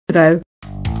though.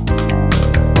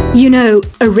 You know,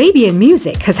 Arabian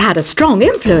music has had a strong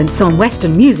influence on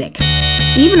Western music.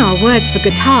 Even our words for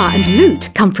guitar and lute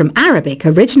come from Arabic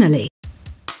originally.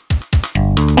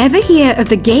 Ever hear of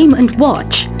the Game &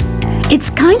 Watch? It's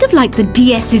kind of like the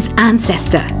DS's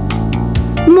ancestor.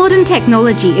 Modern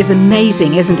technology is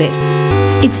amazing, isn't it?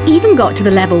 It's even got to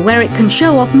the level where it can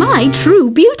show off my true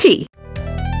beauty.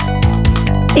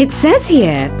 It says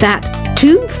here that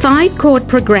 2 5-chord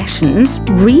progressions,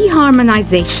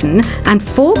 reharmonization and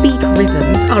 4-beat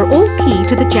rhythms are all key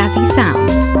to the jazzy sound.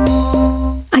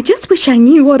 I just wish I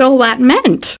knew what all that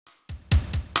meant.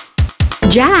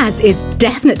 Jazz is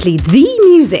definitely the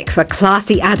music for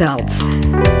classy adults.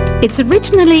 It's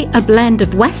originally a blend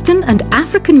of Western and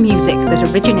African music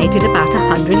that originated about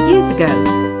 100 years ago.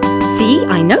 See,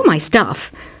 I know my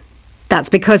stuff. That's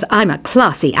because I'm a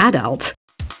classy adult.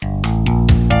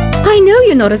 I know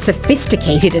you're not as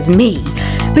sophisticated as me,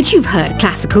 but you've heard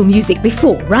classical music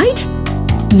before, right?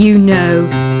 You know,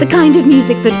 the kind of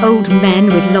music that old men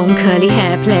with long curly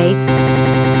hair play.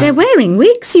 They're wearing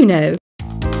wigs, you know.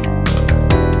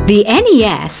 The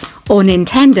NES, or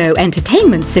Nintendo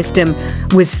Entertainment System,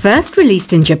 was first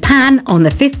released in Japan on the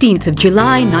 15th of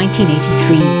July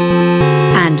 1983.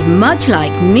 And much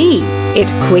like me, it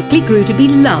quickly grew to be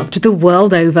loved the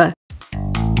world over.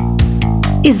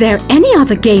 Is there any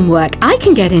other game work I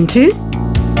can get into?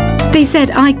 They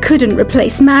said I couldn't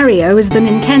replace Mario as the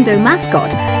Nintendo mascot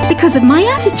because of my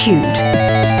attitude.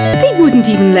 They wouldn't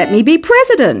even let me be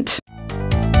president.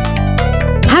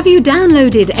 Have you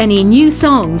downloaded any new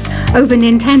songs over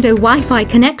Nintendo Wi-Fi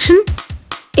connection?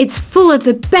 It's full of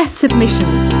the best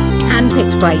submissions,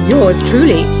 handpicked by yours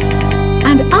truly.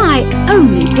 And I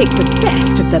only pick the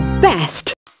best of the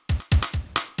best.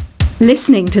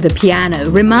 Listening to the piano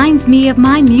reminds me of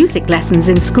my music lessons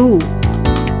in school.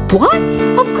 What?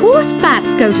 Of course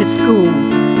bats go to school.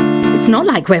 It's not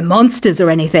like we're monsters or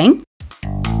anything.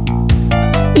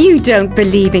 You don't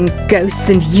believe in ghosts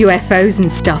and UFOs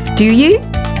and stuff, do you?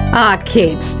 Ah,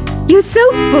 kids, you're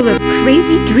so full of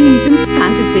crazy dreams and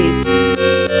fantasies.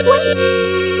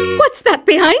 Wait, what's that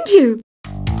behind you?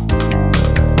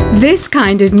 This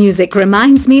kind of music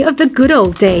reminds me of the good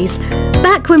old days,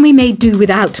 back when we made do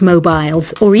without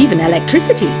mobiles or even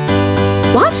electricity.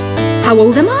 What? How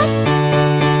old am I?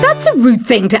 That's a rude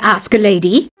thing to ask a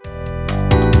lady.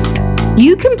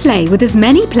 You can play with as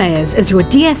many players as your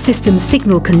DS system's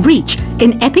signal can reach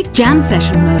in Epic Jam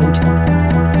Session mode.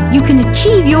 You can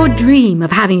achieve your dream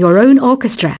of having your own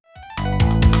orchestra.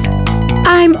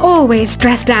 I'm always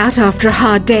stressed out after a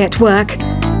hard day at work.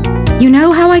 You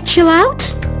know how I chill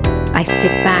out? I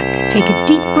sit back, take a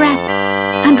deep breath,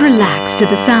 and relax to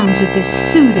the sounds of this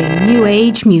soothing new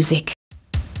age music.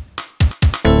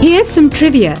 Here's some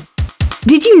trivia.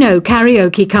 Did you know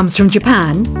karaoke comes from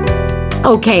Japan?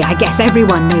 Okay, I guess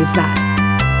everyone knows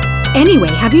that. Anyway,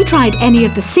 have you tried any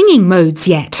of the singing modes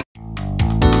yet?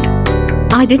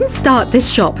 I didn't start this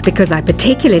shop because I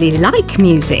particularly like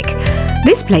music.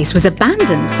 This place was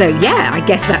abandoned, so yeah, I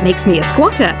guess that makes me a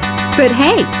squatter. But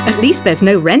hey, at least there's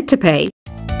no rent to pay.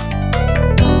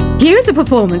 Here's a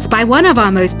performance by one of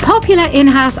our most popular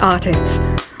in-house artists.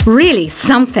 Really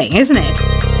something, isn't it?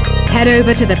 Head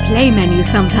over to the play menu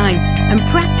sometime and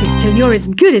practice till you're as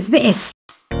good as this.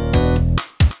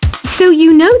 So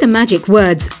you know the magic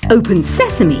words "Open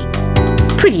Sesame"?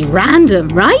 Pretty random,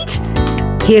 right?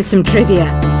 Here's some trivia.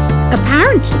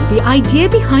 Apparently, the idea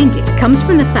behind it comes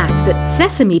from the fact that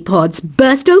sesame pods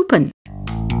burst open.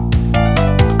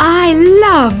 I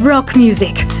love rock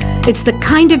music. It's the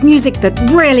kind of music that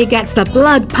really gets the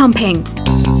blood pumping.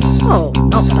 Oh,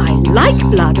 not that I like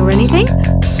blood or anything.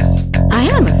 I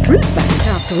am a fruit bat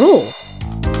after all.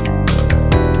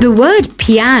 The word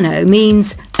piano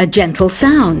means a gentle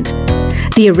sound.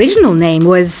 The original name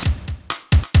was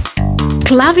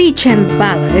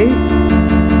clavicembalo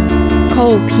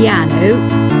col piano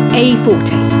a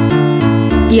forte.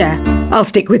 Yeah, I'll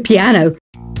stick with piano.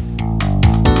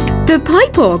 The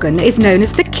pipe organ is known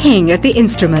as the king of the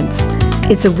instruments.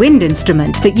 It's a wind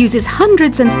instrument that uses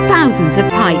hundreds and thousands of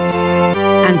pipes.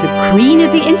 And the queen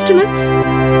of the instruments?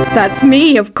 That's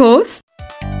me, of course.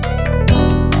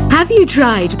 Have you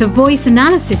tried the voice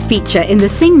analysis feature in the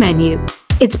Sing menu?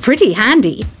 It's pretty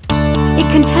handy. It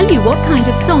can tell you what kind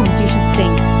of songs you should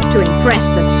sing to impress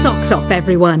the socks off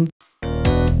everyone.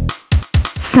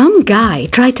 Some guy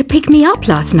tried to pick me up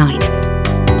last night.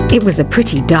 It was a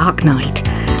pretty dark night,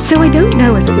 so I don't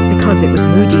know if it was because it was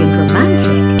moody and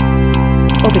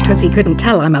romantic, or because he couldn't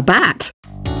tell I'm a bat.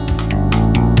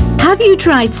 Have you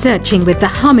tried searching with the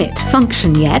Hum It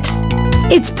function yet?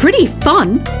 It's pretty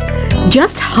fun.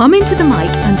 Just hum into the mic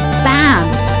and bam!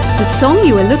 the song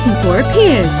you are looking for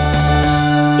appears.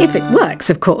 If it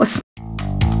works, of course.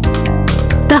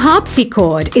 The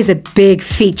harpsichord is a big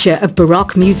feature of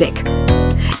Baroque music.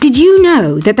 Did you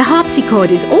know that the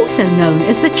harpsichord is also known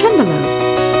as the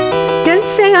cembalo? Don't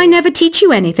say I never teach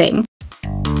you anything.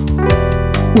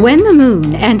 When the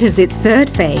moon enters its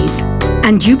third phase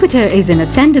and Jupiter is in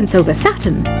ascendance over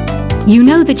Saturn, you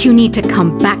know that you need to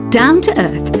come back down to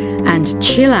Earth and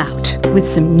chill out with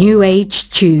some new age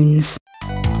tunes.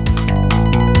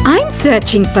 I'm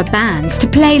searching for bands to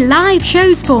play live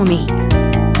shows for me.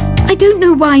 I don't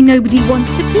know why nobody wants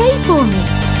to play for me.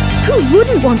 Who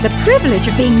wouldn't want the privilege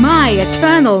of being my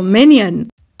eternal minion?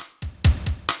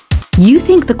 You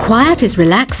think the quiet is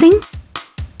relaxing?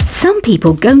 Some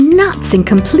people go nuts in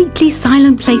completely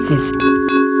silent places.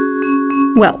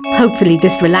 Well, hopefully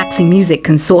this relaxing music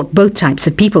can sort both types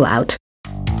of people out.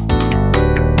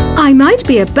 I might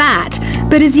be a bat,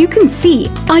 but as you can see,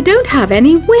 I don't have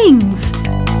any wings.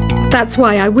 That's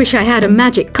why I wish I had a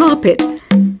magic carpet.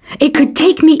 It could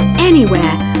take me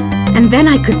anywhere, and then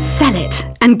I could sell it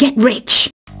and get rich.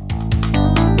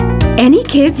 Any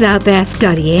kids out there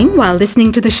studying while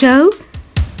listening to the show?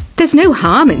 There's no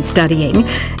harm in studying.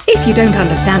 If you don't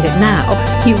understand it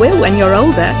now, you will when you're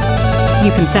older.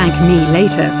 You can thank me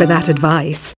later for that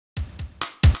advice.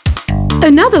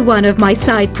 Another one of my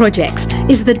side projects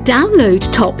is the Download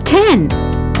Top 10.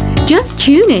 Just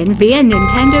tune in via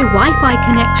Nintendo Wi-Fi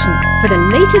connection for the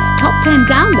latest Top 10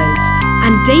 downloads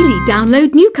and daily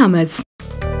download newcomers.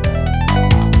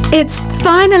 It's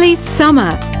finally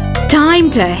summer. Time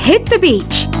to hit the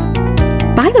beach.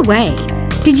 By the way,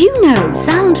 did you know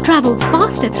sound travels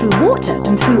faster through water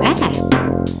than through air?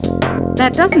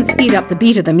 That doesn't speed up the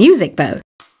beat of the music, though.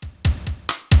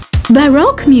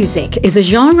 Baroque music is a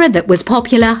genre that was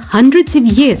popular hundreds of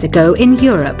years ago in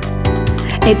Europe.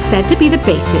 It's said to be the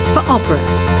basis for opera.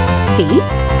 See?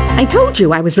 I told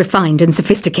you I was refined and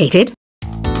sophisticated.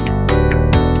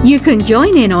 You can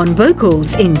join in on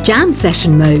vocals in jam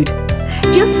session mode.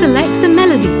 Just select the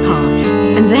melody part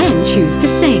and then choose to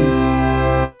sing.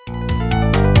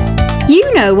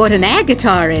 You know what an air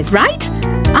guitar is, right?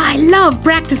 I love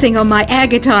practicing on my air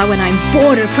guitar when I'm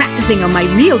bored of practicing on my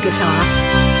real guitar.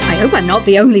 I hope I'm not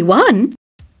the only one.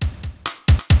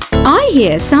 I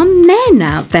hear some men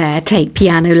out there take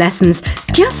piano lessons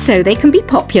just so they can be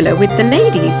popular with the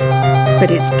ladies. But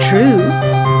it's true,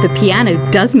 the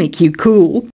piano does make you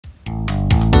cool.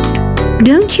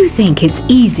 Don't you think it's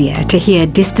easier to hear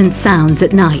distant sounds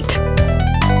at night?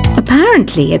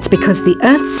 Apparently it's because the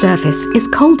Earth's surface is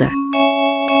colder.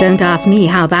 Don't ask me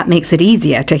how that makes it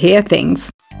easier to hear things.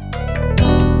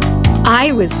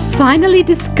 I was finally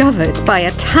discovered by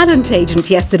a talent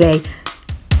agent yesterday,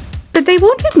 but they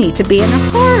wanted me to be in a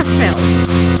horror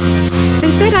film.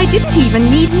 They said I didn't even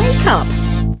need makeup.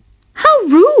 How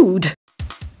rude!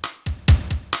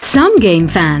 Some game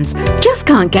fans just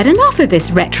can't get enough of this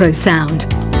retro sound.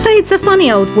 It's a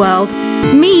funny old world.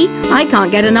 Me, I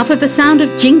can't get enough of the sound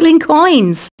of jingling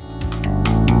coins.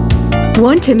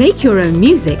 Want to make your own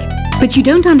music, but you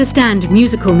don't understand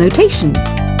musical notation?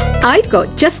 I've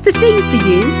got just the thing for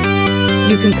you.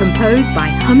 You can compose by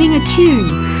humming a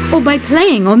tune or by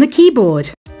playing on the keyboard.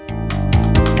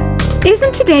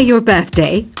 Isn't today your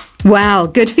birthday? Well,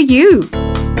 good for you.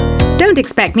 Don't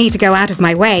expect me to go out of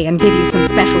my way and give you some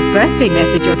special birthday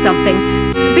message or something,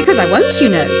 because I won't, you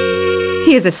know.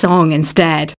 Here's a song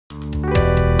instead.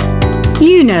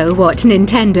 You know what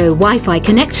Nintendo Wi-Fi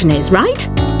connection is, right?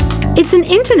 It's an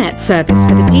internet service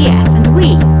for the DS and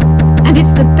Wii, and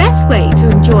it's the best way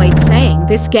to enjoy playing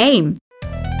this game.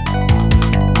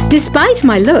 Despite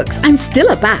my looks, I'm still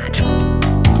a bat.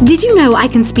 Did you know I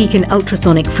can speak in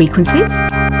ultrasonic frequencies?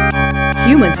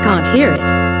 Humans can't hear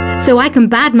it, so I can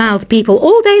badmouth people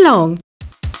all day long.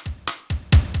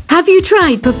 Have you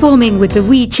tried performing with the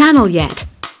Wii channel yet?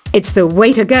 It's the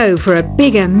way to go for a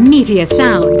bigger, meatier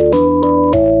sound.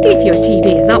 If your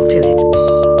TV is up to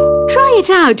it. Try it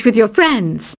out with your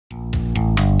friends.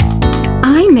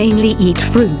 I mainly eat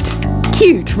fruit.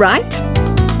 Cute, right?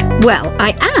 Well,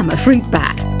 I am a fruit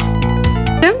bat.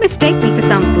 Don't mistake me for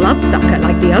some bloodsucker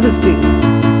like the others do.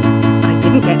 I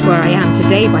didn't get where I am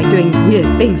today by doing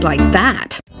weird things like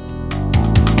that.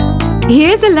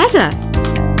 Here's a letter.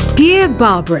 Dear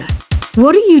Barbara,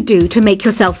 what do you do to make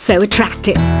yourself so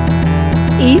attractive?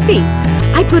 Easy.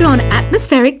 I put on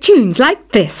atmospheric tunes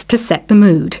like this to set the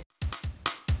mood.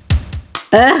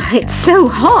 Ugh, it's so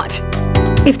hot.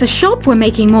 If the shop were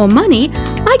making more money,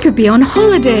 I could be on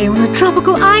holiday on a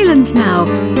tropical island now,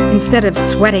 instead of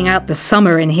sweating out the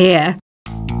summer in here.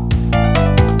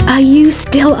 Are you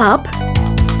still up?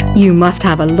 You must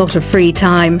have a lot of free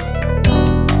time.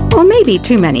 Or maybe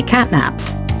too many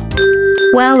catnaps.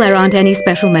 Well, there aren't any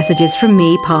special messages from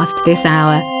me past this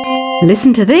hour.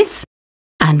 Listen to this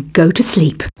and go to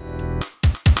sleep.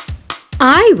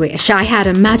 I wish I had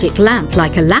a magic lamp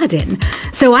like Aladdin,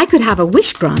 so I could have a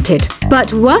wish granted.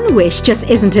 But one wish just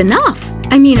isn't enough.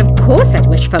 I mean, of course I'd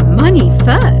wish for money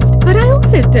first, but I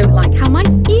also don't like how my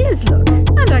ears look.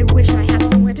 And I wish I had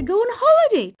somewhere to go on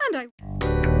holiday.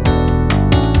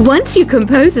 Once you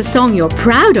compose a song you're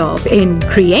proud of in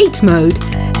Create mode,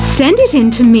 send it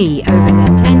in to me over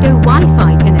Nintendo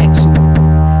Wi-Fi connection.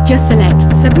 Just select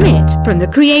Submit from the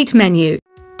Create menu.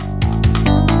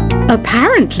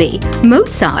 Apparently,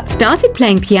 Mozart started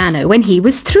playing piano when he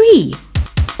was 3.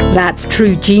 That's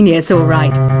true genius, all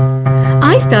right.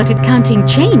 I started counting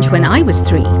change when I was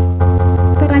 3,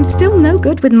 but I'm still no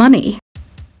good with money.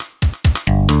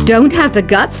 Don't have the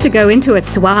guts to go into a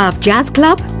suave jazz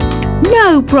club?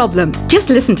 No problem. Just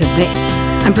listen to this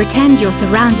and pretend you're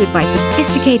surrounded by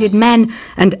sophisticated men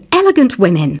and elegant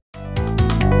women.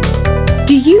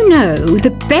 Do you know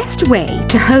the best way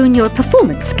to hone your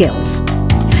performance skills?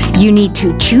 You need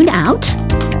to tune out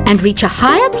and reach a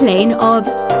higher plane of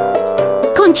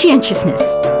conscientiousness.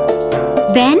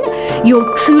 Then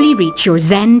you'll truly reach your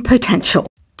Zen potential.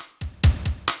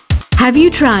 Have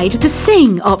you tried the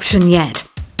Sing option yet?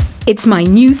 It's my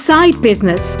new side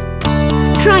business.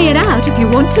 Try it out if you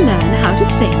want to learn how to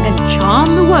sing and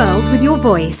charm the world with your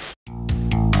voice.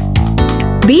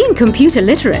 Being computer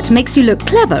literate makes you look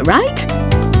clever, right?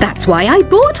 That's why I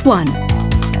bought one.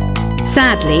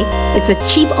 Sadly, it's a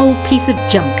cheap old piece of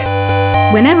junk.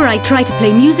 Whenever I try to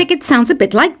play music, it sounds a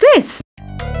bit like this.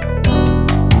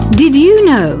 Did you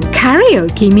know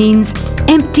karaoke means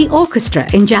empty orchestra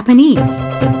in Japanese?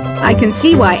 I can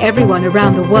see why everyone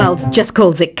around the world just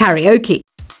calls it karaoke.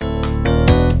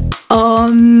 Oh,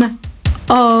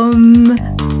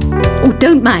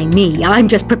 don't mind me. I'm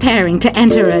just preparing to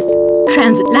enter a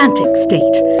transatlantic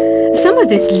state. Some of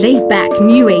this laid-back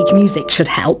New Age music should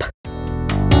help.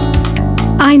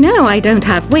 I know I don't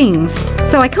have wings,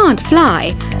 so I can't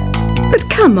fly. But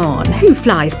come on, who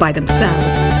flies by themselves?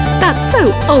 That's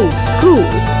so old school.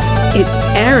 It's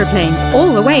aeroplanes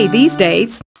all the way these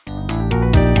days.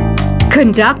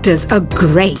 Conductors are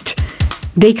great.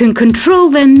 They can control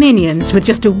their minions with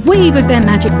just a wave of their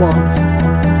magic wands.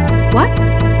 What?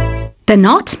 They're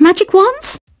not magic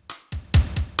wands?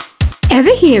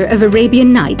 Ever hear of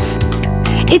Arabian Nights?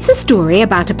 It's a story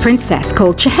about a princess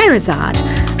called Scheherazade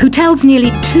who tells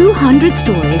nearly 200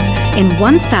 stories in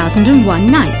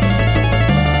 1001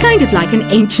 nights. Kind of like an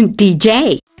ancient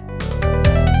DJ.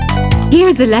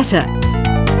 Here's a letter.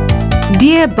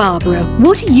 Dear Barbara,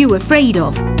 what are you afraid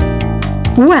of?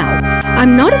 Well,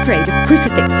 I'm not afraid of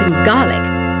crucifix and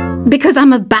garlic, because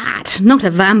I'm a bat, not a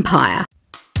vampire.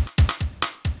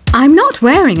 I'm not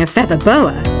wearing a feather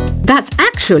boa. That's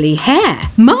actually hair,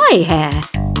 my hair.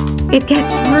 It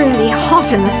gets really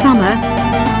hot in the summer.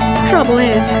 Trouble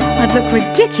is, I'd look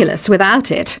ridiculous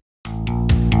without it.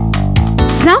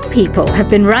 Some people have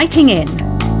been writing in,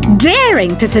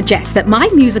 daring to suggest that my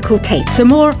musical tastes are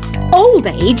more old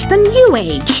age than new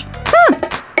age. Huh,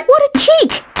 what a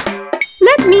cheek!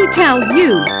 Let me tell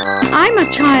you, I'm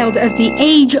a child of the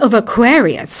age of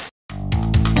Aquarius.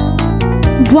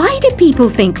 Why do people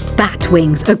think bat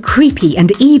wings are creepy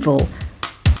and evil?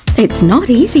 It's not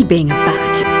easy being a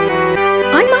bat.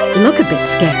 I might look a bit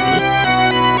scary,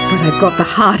 but I've got the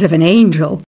heart of an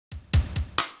angel.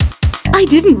 I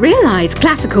didn't realize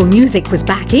classical music was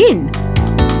back in,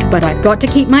 but I've got to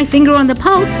keep my finger on the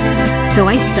pulse, so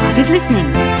I started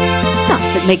listening.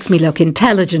 Thus, it makes me look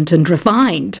intelligent and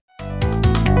refined.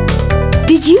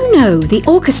 Did you know the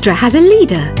orchestra has a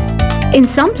leader? In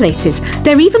some places,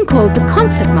 they're even called the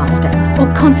concertmaster or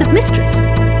concertmistress.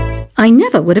 I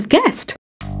never would have guessed.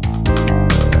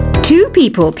 2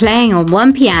 people playing on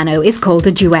one piano is called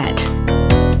a duet.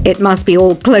 It must be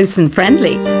all close and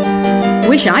friendly.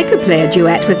 Wish I could play a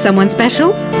duet with someone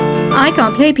special. I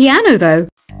can't play piano though.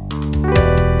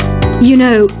 You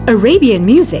know, Arabian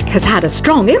music has had a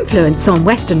strong influence on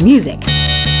Western music.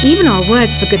 Even our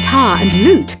words for guitar and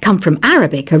lute come from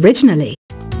Arabic originally.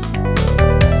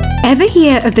 Ever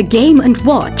hear of the Game &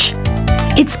 Watch?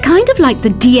 It's kind of like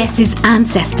the DS's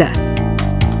ancestor.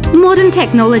 Modern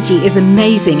technology is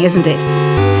amazing, isn't it?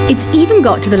 It's even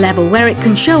got to the level where it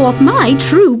can show off my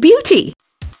true beauty.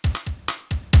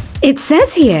 It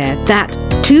says here that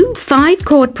 2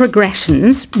 5-chord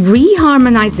progressions,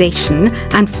 reharmonization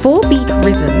and 4-beat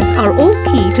rhythms are all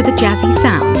key to the jazzy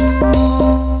sound.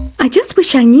 I just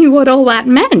wish I knew what all that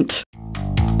meant.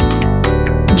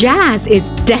 Jazz is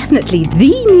definitely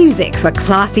the music for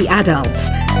classy adults.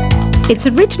 It's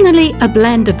originally a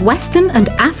blend of Western and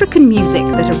African music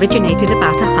that originated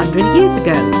about 100 years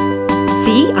ago.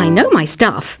 See, I know my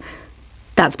stuff.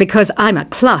 That's because I'm a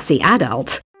classy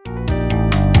adult.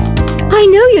 I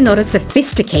know you're not as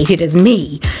sophisticated as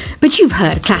me, but you've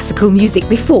heard classical music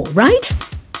before, right?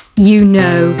 You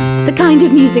know, the kind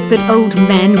of music that old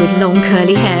men with long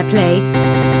curly hair play.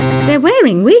 They're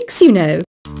wearing wigs, you know.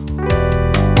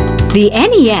 The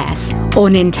NES, or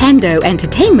Nintendo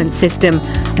Entertainment System,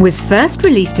 was first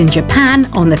released in Japan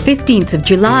on the 15th of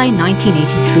July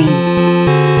 1983.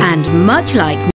 And much like